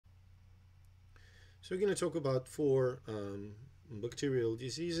So we're going to talk about four bacterial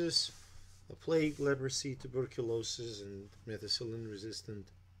diseases: plague, leprosy, tuberculosis, and methicillin-resistant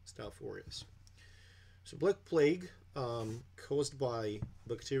Staph aureus. So Black Plague, caused by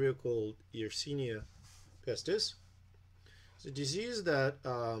bacteria called Yersinia pestis, is a disease that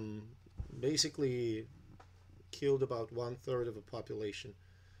basically killed about 1/3 of the population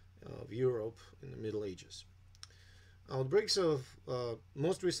of Europe in the Middle Ages. Outbreaks of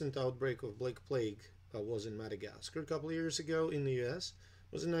most recent outbreak of Black Plague was in Madagascar a couple of years ago in the U.S.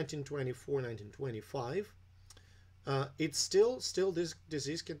 It was in 1924, 1925. It's still this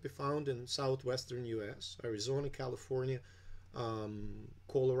disease can be found in southwestern U.S., Arizona, California,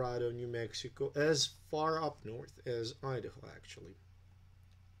 Colorado, New Mexico, as far up north as Idaho, actually.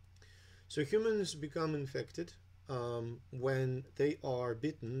 So humans become infected when they are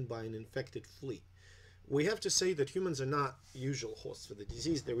bitten by an infected flea. We have to say that humans are not usual hosts for the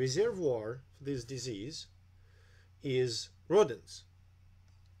disease. The reservoir for this disease is rodents,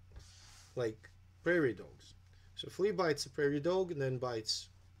 like prairie dogs. So flea bites a prairie dog and then bites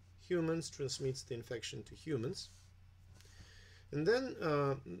humans, transmits the infection to humans. And then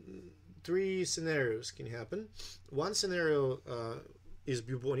three scenarios can happen. One scenario is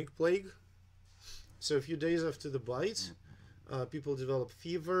bubonic plague. So a few days after the bite, people develop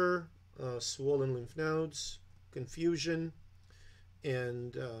fever, swollen lymph nodes, confusion,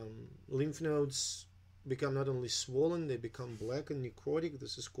 and lymph nodes become not only swollen, they become black and necrotic.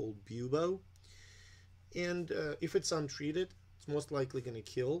 This is called bubo. And if it's untreated, it's most likely going to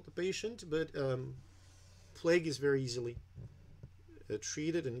kill the patient, but plague is very easily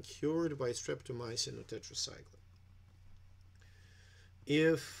treated and cured by streptomycin or tetracycline.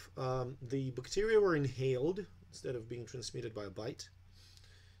 If the bacteria were inhaled instead of being transmitted by a bite,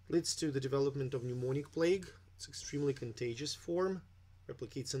 leads to the development of pneumonic plague. It's an extremely contagious form,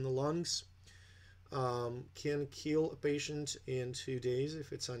 replicates in the lungs, can kill a patient in 2 days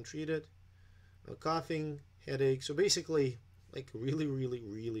if it's untreated. Coughing, headache, so basically like really, really,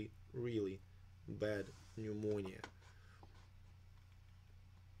 really, really bad pneumonia.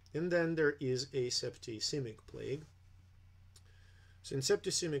 And then there is a septicemic plague. So in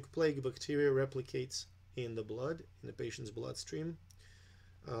septicemic plague, bacteria replicates in the blood, in the patient's bloodstream.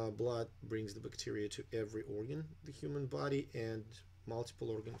 Blood brings the bacteria to every organ of the human body, and multiple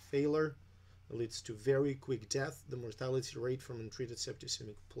organ failure leads to very quick death. The mortality rate from untreated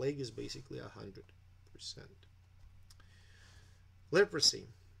septicemic plague is basically 100%. Leprosy,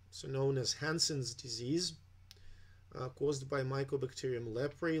 so known as Hansen's disease, caused by Mycobacterium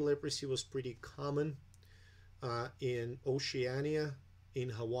leprae. Leprosy was pretty common in Oceania, in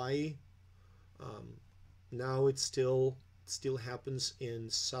Hawaii. Now it still happens in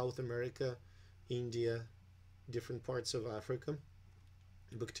South America, India, different parts of Africa.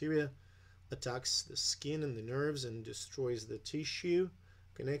 The bacteria attacks the skin and the nerves and destroys the tissue,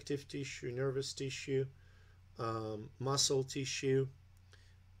 connective tissue, nervous tissue, muscle tissue.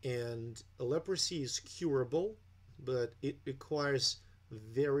 And leprosy is curable, but it requires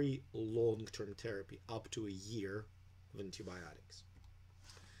very long-term therapy, up to a year of antibiotics.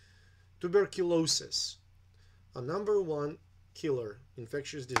 Tuberculosis, a number one killer,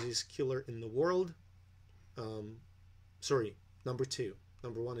 infectious disease killer in the world. Number two.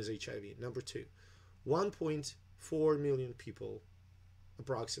 Number one is HIV. Number two, 1.4 million people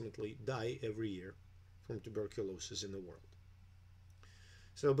approximately die every year from tuberculosis in the world.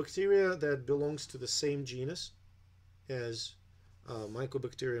 So bacteria that belongs to the same genus as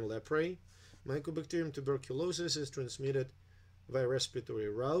Mycobacterium leprae. Mycobacterium tuberculosis is transmitted via respiratory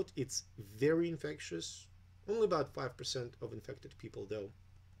route. It's very infectious. Only about 5% of infected people, though,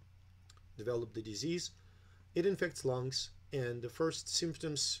 develop the disease. It infects lungs, and the first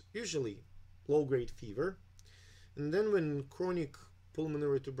symptoms usually low-grade fever. And then when chronic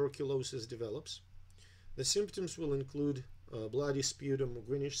pulmonary tuberculosis develops, the symptoms will include bloody sputum,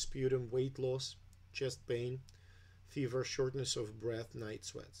 greenish sputum, weight loss, chest pain, fever, shortness of breath, night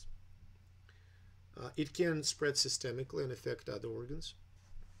sweats. It can spread systemically and affect other organs.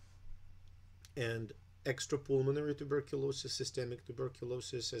 And extrapulmonary tuberculosis, systemic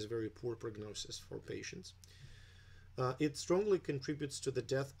tuberculosis, has very poor prognosis for patients. It strongly contributes to the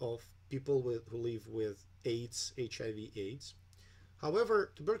death of people who live with AIDS, HIV/AIDS.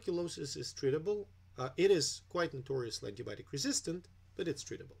 However, tuberculosis is treatable. It is quite notoriously antibiotic resistant, but it's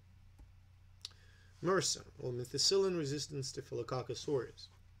treatable. MRSA, or methicillin-resistant Staphylococcus aureus.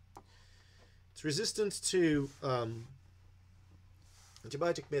 It's resistant to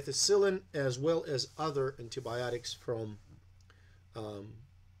antibiotic methicillin as well as other antibiotics from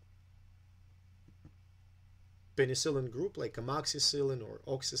penicillin group like amoxicillin or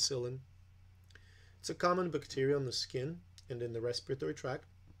oxacillin. It's a common bacteria on the skin and in the respiratory tract.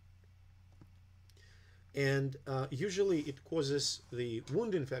 And usually it causes the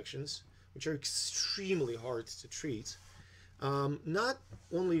wound infections, which are extremely hard to treat. Not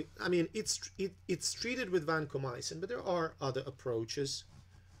only, I mean, it's treated with vancomycin, but there are other approaches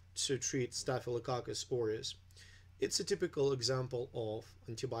to treat Staphylococcus aureus. It's a typical example of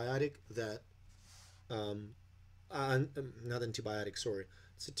antibiotic that, not antibiotic, sorry.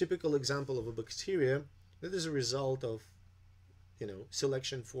 It's a typical example of a bacteria that is a result of,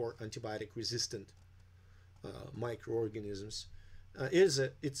 selection for antibiotic resistant microorganisms.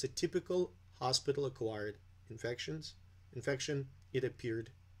 It's a typical hospital acquired infection. It appeared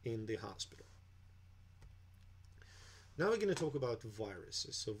in the hospital. Now we're going to talk about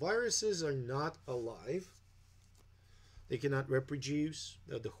viruses. So viruses are not alive. They cannot reproduce.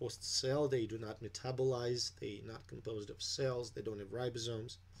 They're the host cell. They do not metabolize. They're not composed of cells. They don't have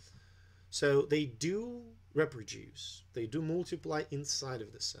ribosomes. So they do reproduce. They do multiply inside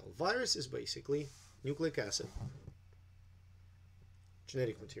of the cell. Virus is basically nucleic acid,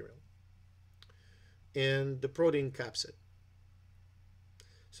 genetic material, and the protein capsid.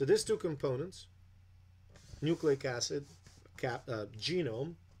 So these two components, nucleic acid,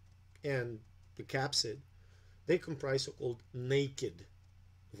 genome, and the capsid, they comprise so-called naked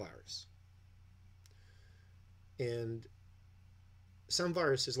virus. And some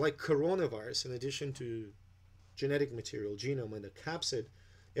viruses, like coronavirus, in addition to genetic material, genome, and the capsid,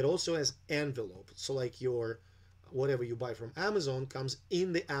 it also has envelope. So like your, whatever you buy from Amazon comes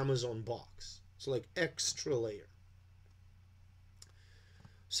in the Amazon box. So like extra layer.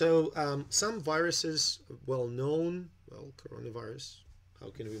 So some viruses, well known, coronavirus, how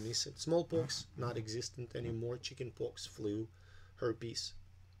can we miss it? Smallpox, not existent anymore. Chickenpox, flu, herpes,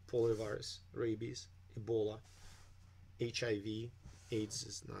 poliovirus, rabies, Ebola, HIV, AIDS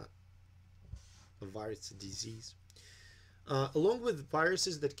is not a virus, it's a disease. Along with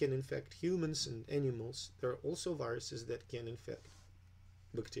viruses that can infect humans and animals, there are also viruses that can infect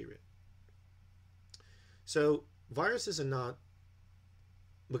bacteria. So viruses are not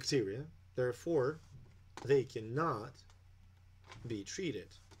bacteria, therefore they cannot be treated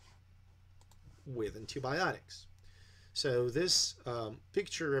with antibiotics. So this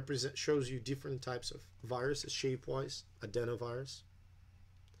picture shows you different types of viruses shape-wise: adenovirus,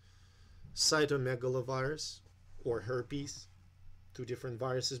 cytomegalovirus, or herpes, two different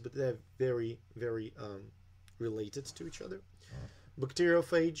viruses, but they're very, very related to each other.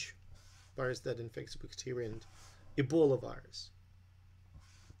 Bacteriophage, virus that infects bacteria, and Ebola virus.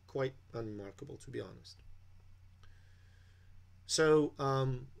 Quite unremarkable, to be honest. So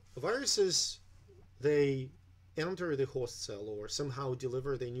viruses, they enter the host cell or somehow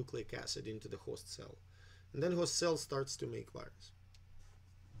deliver the nucleic acid into the host cell, and then host cell starts to make virus.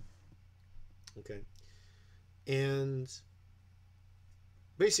 Okay, and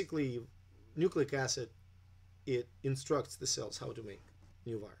basically nucleic acid, it instructs the cells how to make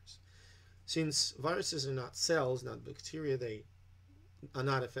new virus. Since viruses are not cells, not bacteria, they are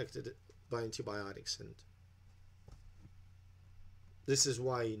not affected by antibiotics, and this is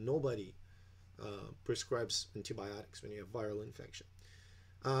why nobody prescribes antibiotics when you have viral infection.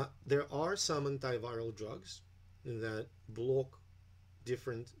 There are some antiviral drugs that block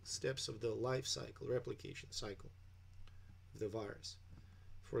different steps of the life cycle, replication cycle of the virus.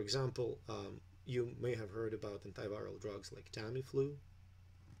 For example, you may have heard about antiviral drugs like Tamiflu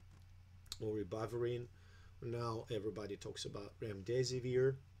or Ribavirin. Now everybody talks about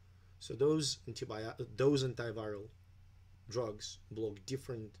remdesivir. So those antiviral drugs block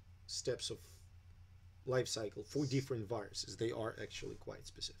different steps of life cycle for different viruses. They are actually quite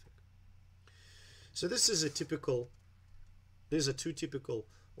specific. So these are two typical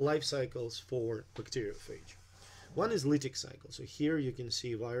life cycles for bacteriophage. One is lytic cycle. So here you can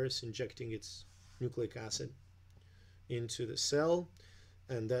see virus injecting its nucleic acid into the cell,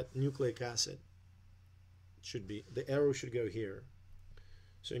 and that nucleic acid should be, the arrow should go here.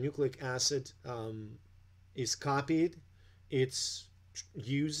 So nucleic acid is copied, it's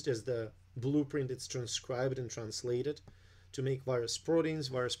used as the blueprint, it's transcribed and translated to make virus proteins.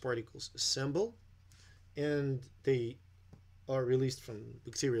 Virus particles assemble, and they are released from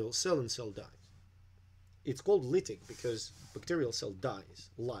bacterial cell, and cell dies. It's called lytic because bacterial cell dies,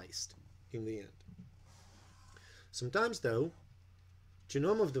 lysed in the end. Sometimes though,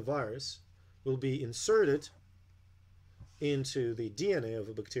 genome of the virus will be inserted into the DNA of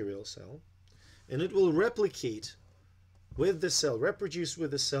a bacterial cell, and it will replicate with the cell, reproduce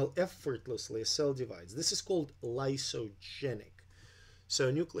with the cell effortlessly as cell divides. This is called lysogenic.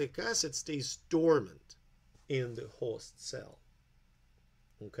 So nucleic acid stays dormant in the host cell.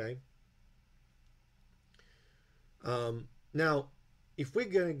 Okay? Now, if we're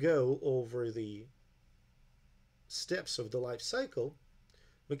going to go over the steps of the life cycle,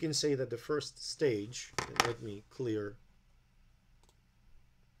 we can say that the first stage, and let me clear.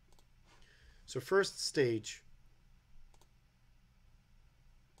 So first stage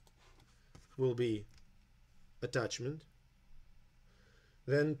will be attachment,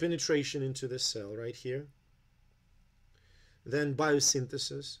 then penetration into the cell right here, then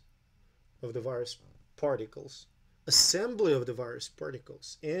biosynthesis of the virus particles, assembly of the virus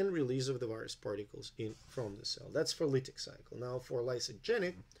particles, and release of the virus particles from the cell. That's for lytic cycle. Now for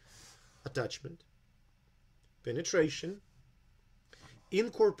lysogenic, attachment, penetration,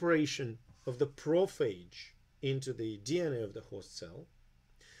 incorporation of the prophage into the DNA of the host cell.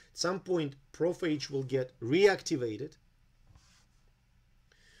 At some point, prophage will get reactivated.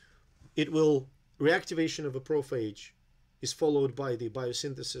 Reactivation of a prophage is followed by the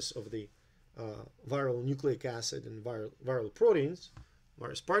biosynthesis of the viral nucleic acid and viral proteins.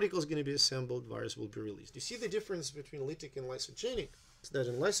 Virus particles are going to be assembled, virus will be released. You see the difference between lytic and lysogenic? It's that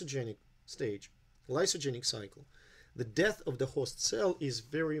in lysogenic stage, lysogenic cycle, the death of the host cell is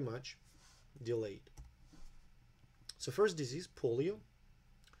very much delayed. So first disease, polio,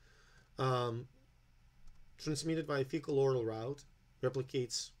 transmitted by fecal oral route,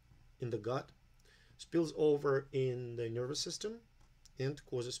 replicates in the gut, spills over in the nervous system, and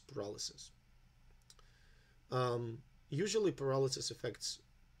causes paralysis. Usually paralysis affects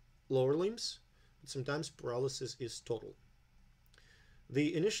lower limbs, but sometimes paralysis is total.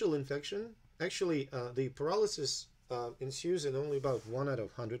 The initial infection, actually the paralysis ensues in only about 1 out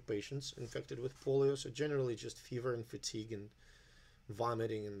of 100 patients infected with polio, so generally just fever and fatigue and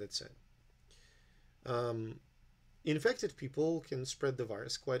vomiting, and that's it. Infected people can spread the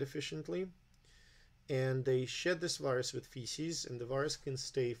virus quite efficiently, and they shed this virus with feces, and the virus can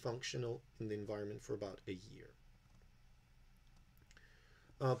stay functional in the environment for about a year.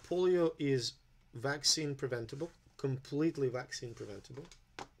 Polio is vaccine preventable, completely vaccine preventable,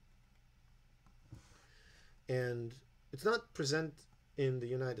 and it's not present in the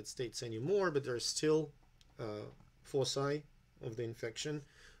United States anymore, but there are still foci of the infection.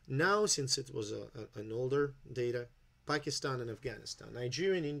 Now, since it was an older data, Pakistan and Afghanistan,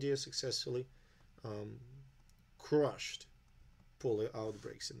 Nigeria and India successfully crushed polio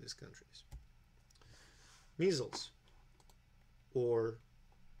outbreaks in these countries. Measles, or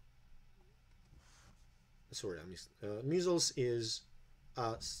measles is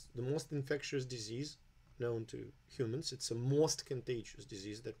the most infectious disease known to humans. It's the most contagious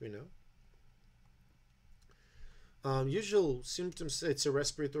disease that we know. Usual symptoms, it's a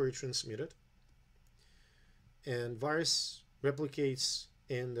respiratory transmitted, and virus replicates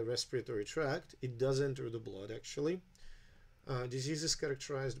in the respiratory tract. It does enter the blood, actually. Disease is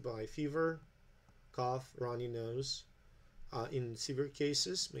characterized by fever, cough, runny nose. In severe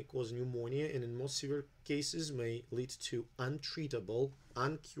cases may cause pneumonia, and in most severe cases may lead to untreatable,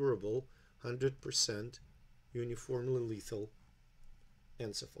 uncurable, 100% uniformly lethal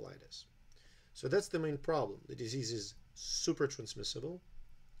encephalitis. So that's the main problem. The disease is super transmissible,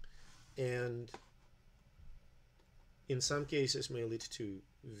 and in some cases may lead to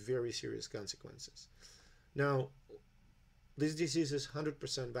very serious consequences. Now, this disease is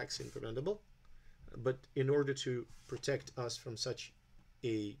 100% vaccine preventable, but in order to protect us from such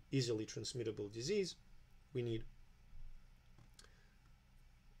a easily transmittable disease, we need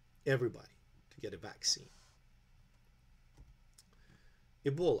everybody to get a vaccine.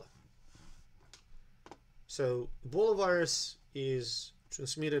 Ebola. So Ebola virus is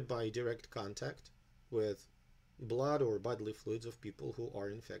transmitted by direct contact with blood or bodily fluids of people who are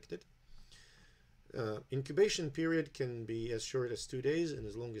infected. Incubation period can be as short as 2 days and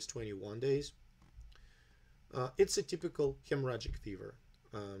as long as 21 days. It's a typical hemorrhagic fever.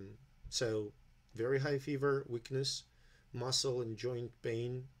 So very high fever, weakness, muscle and joint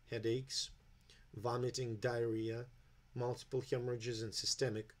pain, headaches, vomiting, diarrhea, multiple hemorrhages, and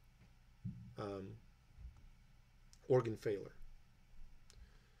systemic organ failure.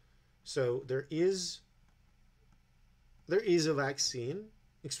 So there is a vaccine,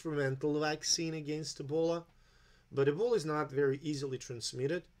 experimental vaccine against Ebola, but Ebola is not very easily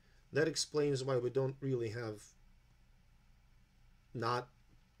transmitted. That explains why we don't really have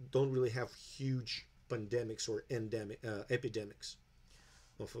huge pandemics or epidemics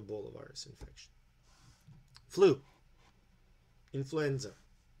of Ebola virus infection. Flu, influenza.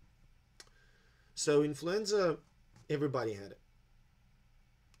 So influenza, everybody had it.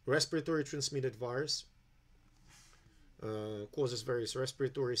 Respiratory transmitted virus, causes various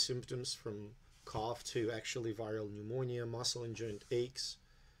respiratory symptoms from cough to actually viral pneumonia, muscle and joint aches,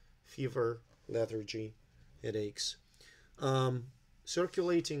 fever, lethargy, headaches. Um,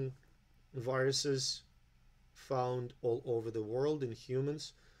 Circulating viruses found all over the world in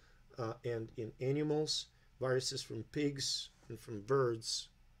humans and in animals. Viruses from pigs and from birds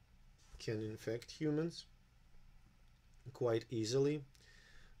can infect humans quite easily.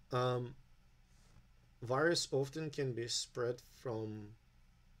 Um, Virus often can be spread from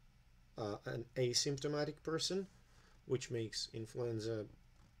an asymptomatic person, which makes influenza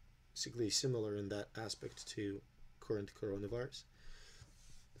basically similar in that aspect to current coronavirus.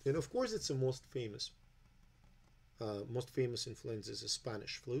 And of course, it's the most famous influenza is the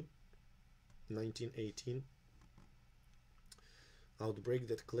Spanish flu, 1918 outbreak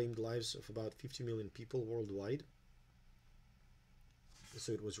that claimed lives of about 50 million people worldwide.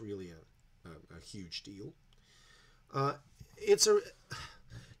 So it was really a huge deal. It's a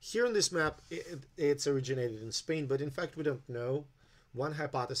Here on this map, it's originated in Spain, but in fact we don't know. One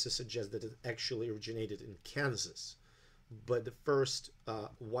hypothesis suggests that it actually originated in Kansas, but the first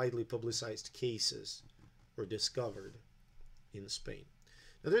widely publicized cases were discovered in Spain.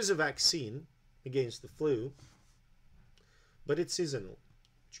 Now there's a vaccine against the flu, but it's seasonal,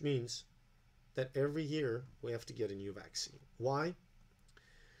 which means that every year we have to get a new vaccine. Why?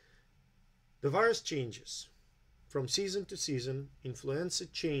 The virus changes from season to season, influenza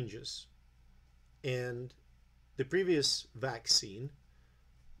changes, and the previous vaccine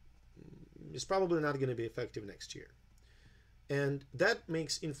is probably not going to be effective next year. And that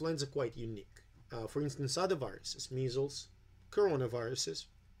makes influenza quite unique. For instance, other viruses, measles, coronaviruses,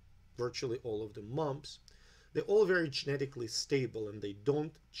 virtually all of them, mumps, they're all very genetically stable and they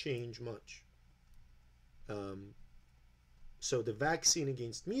don't change much. So the vaccine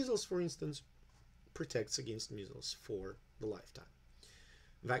against measles, for instance, protects against measles for the lifetime.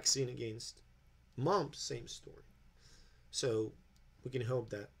 Vaccine against mumps, same story. So we can hope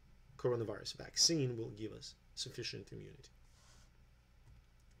that coronavirus vaccine will give us sufficient immunity.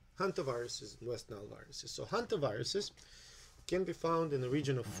 Hantaviruses and West Nile viruses. So hantaviruses can be found in the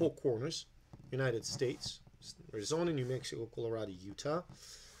region of Four Corners, United States, Arizona, New Mexico, Colorado, Utah.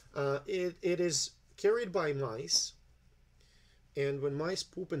 It is carried by mice, and when mice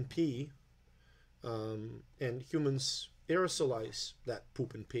poop and pee, and humans aerosolize that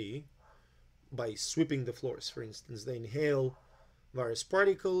poop and pee by sweeping the floors, for instance, they inhale virus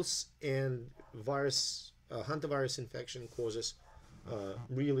particles, and hantavirus infection causes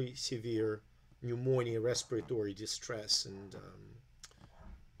really severe pneumonia, respiratory distress, and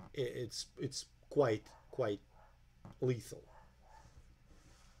it's quite lethal.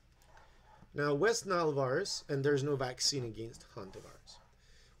 Now, West Nile virus, and there's no vaccine against hantavirus.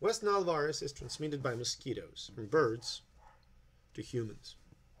 West Nile virus is transmitted by mosquitoes from birds to humans.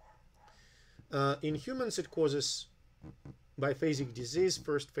 In humans, it causes biphasic disease.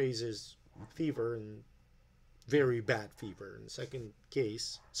 First phase is fever and very bad fever. And second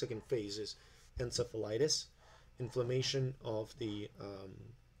phase is encephalitis, inflammation of the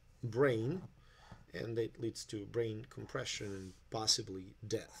brain, and it leads to brain compression and possibly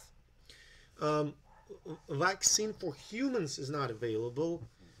death. Vaccine for humans is not available,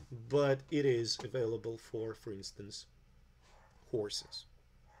 but it is available for instance, horses.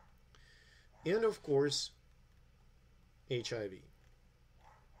 And of course, HIV.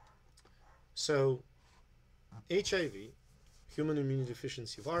 So, HIV, human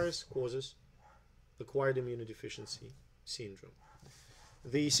immunodeficiency virus, causes acquired immunodeficiency syndrome.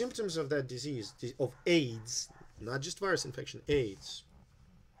 The symptoms of that disease, of AIDS, not just virus infection, AIDS,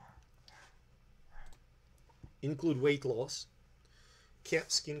 include weight loss,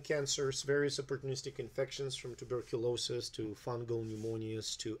 skin cancers, various opportunistic infections from tuberculosis to fungal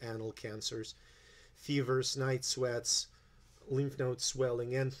pneumonias to anal cancers, fevers, night sweats, lymph node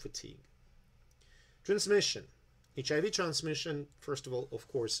swelling, and fatigue. Transmission. HIV transmission, first of all, of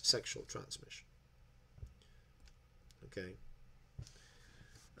course, sexual transmission. Okay.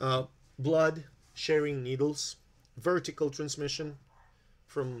 Blood, sharing needles, vertical transmission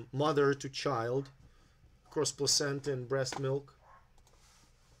from mother to child, across placenta and breast milk.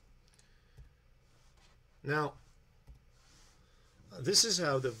 Now, this is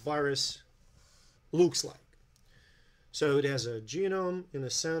how the virus looks like. So it has a genome in the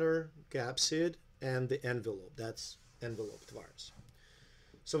center, capsid, and the envelope. That's enveloped virus.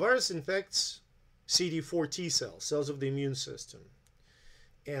 So virus infects CD4 T cells, cells of the immune system.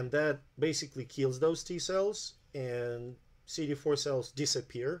 And that basically kills those T cells, and CD4 cells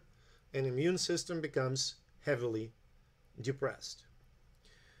disappear, and immune system becomes heavily depressed.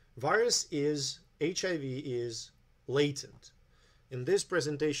 HIV is latent. In this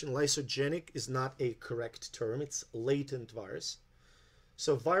presentation, lysogenic is not a correct term. It's latent virus.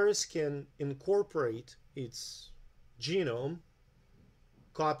 So virus can incorporate its genome,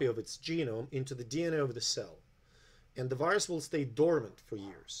 copy of its genome, into the DNA of the cell. And the virus will stay dormant for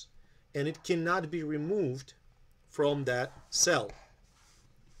years. And it cannot be removed from that cell.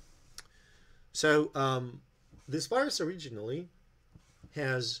 So this virus originally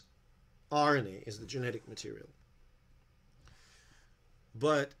has RNA as the genetic material.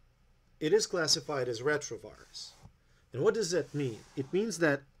 But it is classified as retrovirus. And what does that mean? It means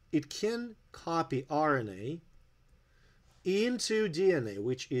that it can copy RNA into DNA,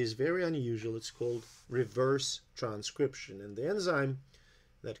 which is very unusual. It's called reverse transcription. And the enzyme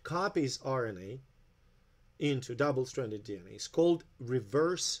that copies RNA into double-stranded DNA is called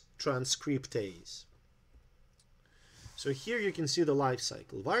reverse transcriptase. So here you can see the life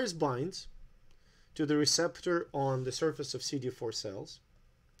cycle. Virus binds to the receptor on the surface of CD4 cells.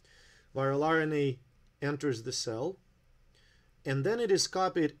 Viral RNA enters the cell, and then it is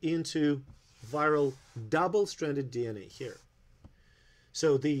copied into viral double-stranded DNA here.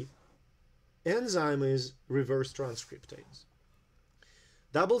 So the enzyme is reverse transcriptase.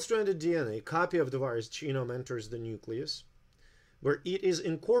 Double-stranded DNA, copy of the virus genome, enters the nucleus, where it is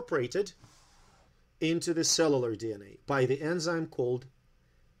incorporated into the cellular DNA by the enzyme called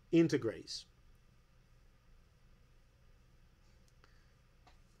integrase.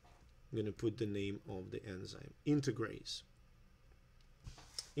 I'm going to put the name of the enzyme, integrase.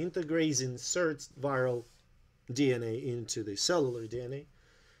 Integrase inserts viral DNA into the cellular DNA,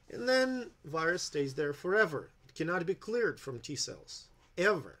 and then virus stays there forever. It cannot be cleared from T cells,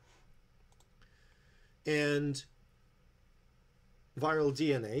 ever. And viral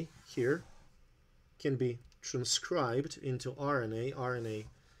DNA here can be transcribed into RNA. RNA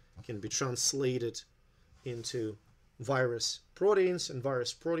can be translated into virus proteins, and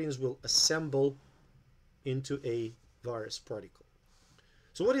virus proteins will assemble into a virus particle.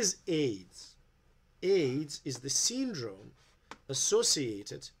 So what is AIDS? AIDS is the syndrome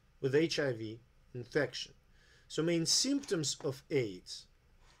associated with HIV infection. So main symptoms of AIDS,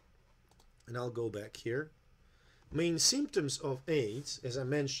 and I'll go back here. Main symptoms of AIDS, as I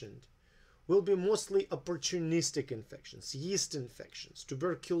mentioned, will be mostly opportunistic infections, yeast infections,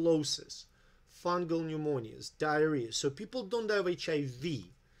 tuberculosis, fungal pneumonias, diarrhea. So people don't die of HIV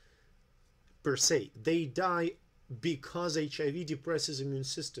per se. They die because HIV depresses immune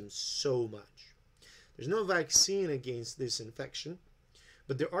systems so much. There's no vaccine against this infection,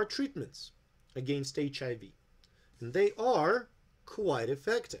 but there are treatments against HIV, and they are quite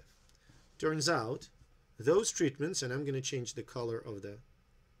effective. Turns out those treatments, and I'm going to change the color of the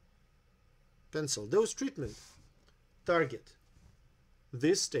pencil, those treatments target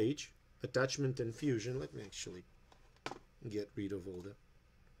this stage, attachment and fusion. Let me actually get rid of all the...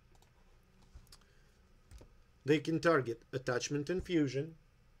 They can target attachment and fusion.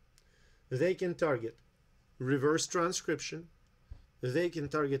 They can target reverse transcription. They can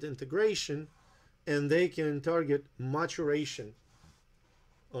target integration. And they can target maturation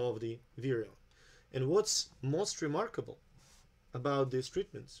of the virion. And what's most remarkable about these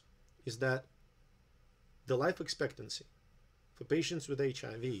treatments is that the life expectancy for patients with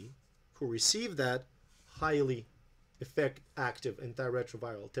HIV who receive that highly active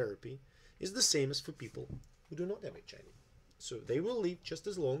antiretroviral therapy is the same as for people who do not have HIV. So they will live just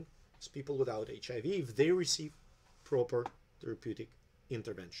as long as people without HIV if they receive proper therapeutic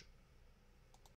intervention.